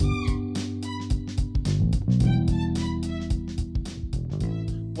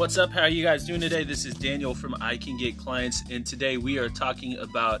What's up? How are you guys doing today? This is Daniel from I Can Get Clients, and today we are talking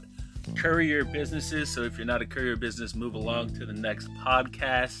about courier businesses. So if you're not a courier business, move along to the next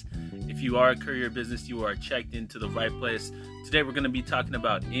podcast. If you are a courier business, you are checked into the right place. Today we're going to be talking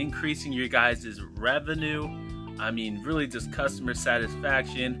about increasing your guys' revenue. Really just customer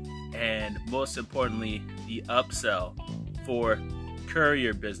satisfaction, and most importantly, the upsell for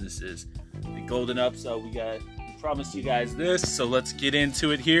courier businesses. The golden upsell, we promised you guys this, so let's get into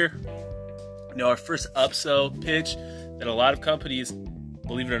it here. Our first upsell pitch that a lot of companies,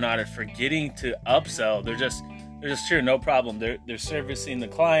 believe it or not, are forgetting to upsell. They're just sure, no problem. They're servicing the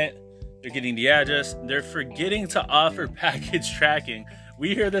client, they're getting the address, they're forgetting to offer package tracking.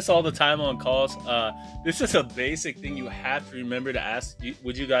 We hear this all the time on calls. This is a basic thing you have to remember to ask.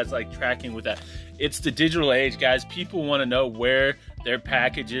 Would you guys like tracking with that? It's the digital age, guys. People want to know where their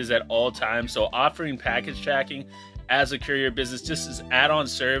package is at all times. So offering package tracking as a courier business, just as add-on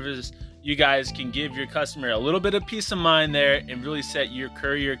service, you guys can give your customer a little bit of peace of mind there and really set your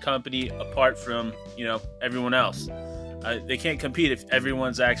courier company apart from, everyone else. They can't compete if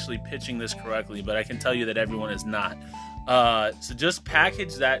everyone's actually pitching this correctly, but I can tell you that everyone is not. So just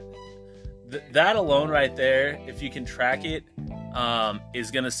package that alone right there, if you can track it,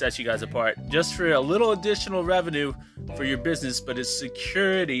 is going to set you guys apart just for a little additional revenue for your business, but it's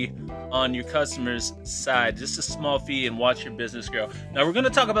security on your customer's side. Just a small fee, and watch your business grow. Now we're going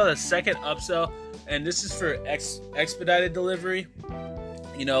to talk about a second upsell, and this is for expedited delivery.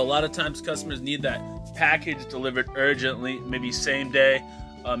 A lot of times customers need that package delivered urgently, maybe same day,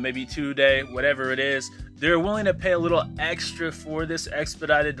 maybe 2-day, whatever it is. They're willing to pay a little extra for this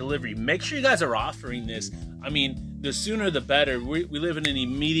expedited delivery. Make sure you guys are offering this. The sooner the better. We live in an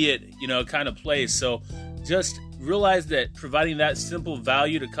immediate, kind of place. So just realize that providing that simple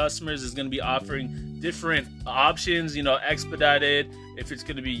value to customers is going to be offering different options, expedited, if it's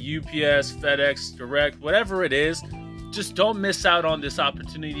going to be UPS, FedEx, Direct, whatever it is. Just don't miss out on this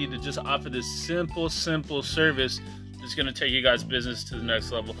opportunity to just offer this simple service that's going to take you guys' business to the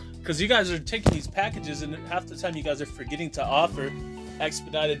next level. Because you guys are taking these packages, and half the time you guys are forgetting to offer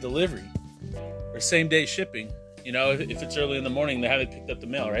expedited delivery or same-day shipping. If it's early in the morning, they haven't picked up the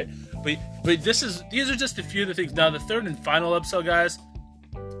mail, right? But these are just a few of the things. Now, the third and final upsell, guys,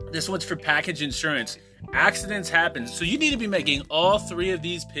 this one's for package insurance. Accidents happen, so you need to be making all three of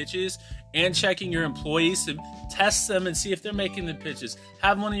these pitches and checking your employees to test them and see if they're making the pitches.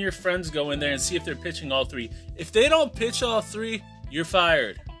 Have one of your friends go in there and see if they're pitching all three. If they don't pitch all three, you're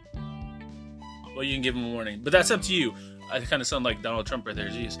fired. Well, you can give them a warning, but that's up to you. I kind of sound like Donald Trump right there.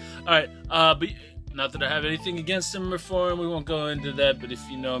 Jeez. All right, but not that I have anything against him or for him. We won't go into that, but if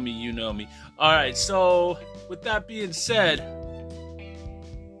you know me, you know me. All right, so with that being said,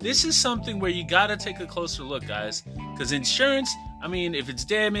 this is something where you got to take a closer look, guys, because insurance, if it's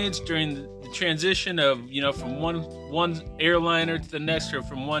damaged during the transition of, from one airliner to the next, or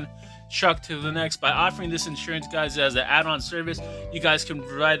from one truck to the next, by offering this insurance, guys, as an add-on service, you guys can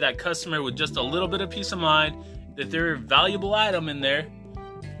provide that customer with just a little bit of peace of mind that their valuable item in there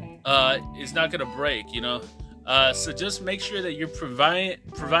is not going to break, So just make sure that you're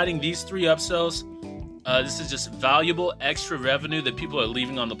providing these three upsells. This is just valuable extra revenue that people are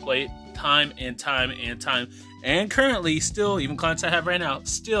leaving on the plate time and time and time. And currently, still, even clients I have right now,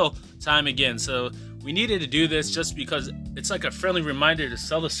 still time again. So we needed to do this just because it's like a friendly reminder to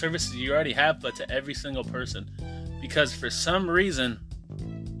sell the services you already have, but to every single person. Because for some reason,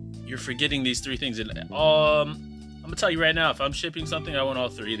 you're forgetting these three things. And I'm going to tell you right now, if I'm shipping something, I want all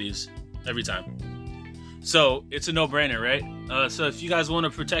three of these every time. So it's a no-brainer, right? So if you guys want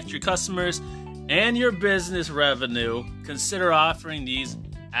to protect your customers and your business revenue, consider offering these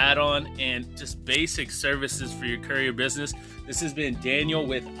add-on and just basic services for your courier business. This has been Daniel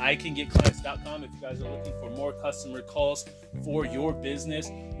with iCanGetClients.com. If you guys are looking for more customer calls for your business,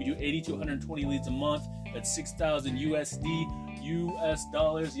 we do 80 to 120 leads a month. That's 6,000 US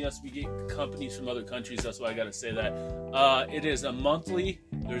dollars. Yes, we get companies from other countries. That's why I got to say that. It is a monthly.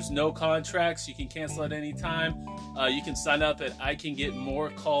 There's no contracts. You can cancel at any time. You can sign up at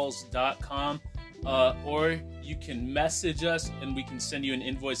iCanGetMoreCalls.com. Or you can message us and we can send you an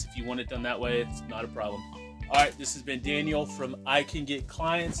invoice if you want it done that way. It's not a problem. All right, this has been Daniel from I Can Get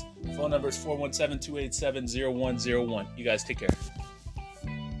Clients. Phone number is 417-287-0101. You guys take care.